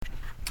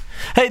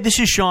Hey, this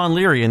is Sean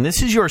Leary, and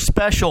this is your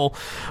special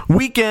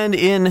Weekend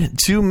in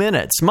 2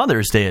 Minutes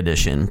Mother's Day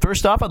edition.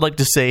 First off, I'd like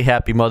to say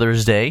Happy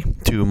Mother's Day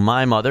to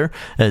my mother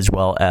as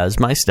well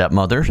as my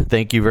stepmother.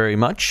 Thank you very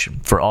much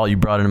for all you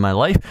brought into my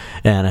life,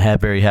 and a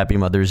very happy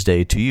Mother's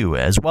Day to you,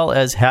 as well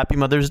as Happy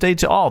Mother's Day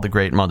to all the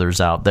great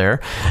mothers out there,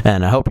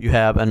 and I hope you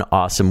have an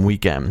awesome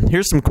weekend.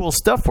 Here's some cool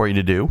stuff for you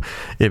to do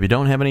if you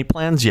don't have any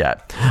plans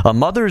yet. A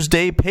Mother's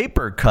Day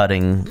paper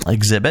cutting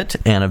exhibit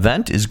and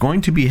event is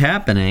going to be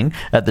happening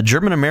at the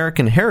German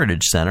American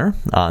Heritage Center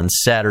on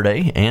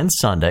Saturday and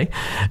Sunday.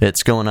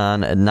 It's going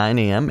on at 9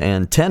 a.m.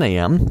 and 10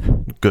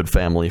 a.m. Good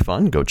family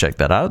fun. Go check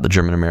that out at the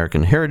German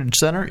American Heritage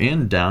Center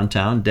in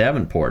downtown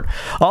Davenport.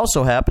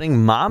 Also happening,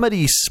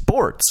 Momedy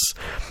Sports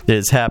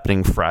is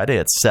happening Friday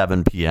at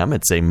 7 p.m.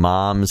 It's a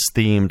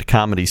moms-themed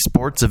comedy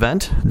sports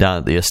event down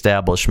at the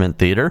Establishment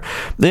Theater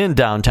in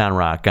downtown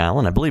Rock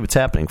Island. I believe it's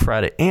happening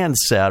Friday and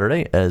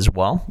Saturday as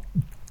well.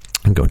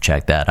 And go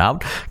check that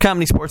out.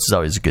 Comedy sports is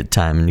always a good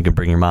time, and you can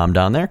bring your mom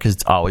down there because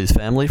it's always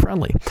family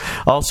friendly.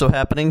 Also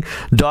happening,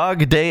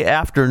 Dog Day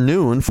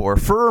afternoon for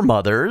fur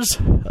mothers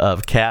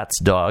of cats,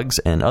 dogs,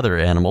 and other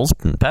animals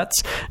and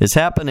pets is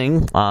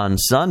happening on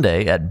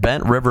Sunday at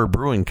Bent River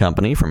Brewing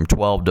Company from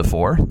 12 to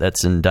 4.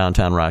 That's in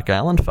downtown Rock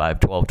Island,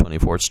 512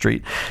 24th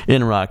Street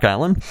in Rock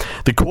Island.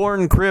 The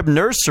Corn Crib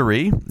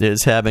Nursery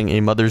is having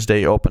a Mother's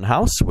Day open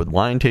house with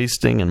wine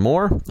tasting and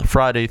more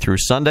Friday through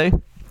Sunday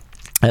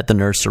at the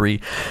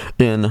nursery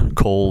in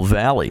Coal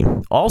Valley.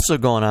 Also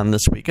going on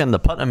this weekend, the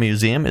Putnam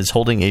Museum is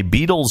holding a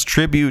Beatles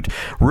tribute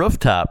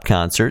rooftop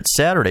concert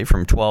Saturday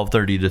from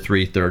 12:30 to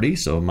 3:30.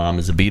 So if mom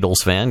is a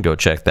Beatles fan, go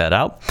check that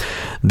out.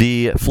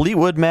 The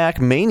Fleetwood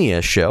Mac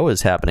Mania show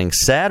is happening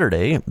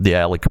Saturday at the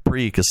Isle of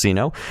Capri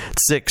Casino at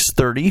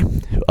 6:30.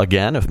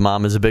 Again, if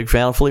mom is a big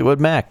fan of Fleetwood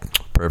Mac,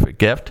 perfect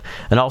gift.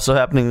 And also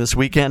happening this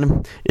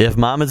weekend, if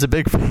mom is a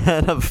big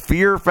fan of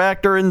Fear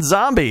Factor and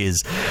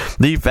Zombies,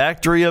 the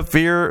Factory of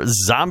Fear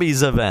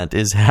Zombies event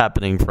is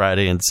happening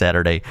Friday and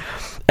Saturday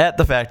at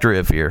the Factory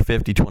of Fear,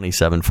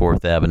 5027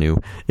 4th Avenue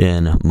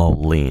in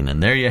Moline.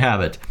 And there you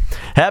have it.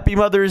 Happy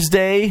Mother's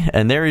Day,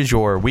 and there is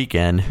your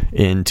Weekend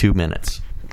in 2 Minutes.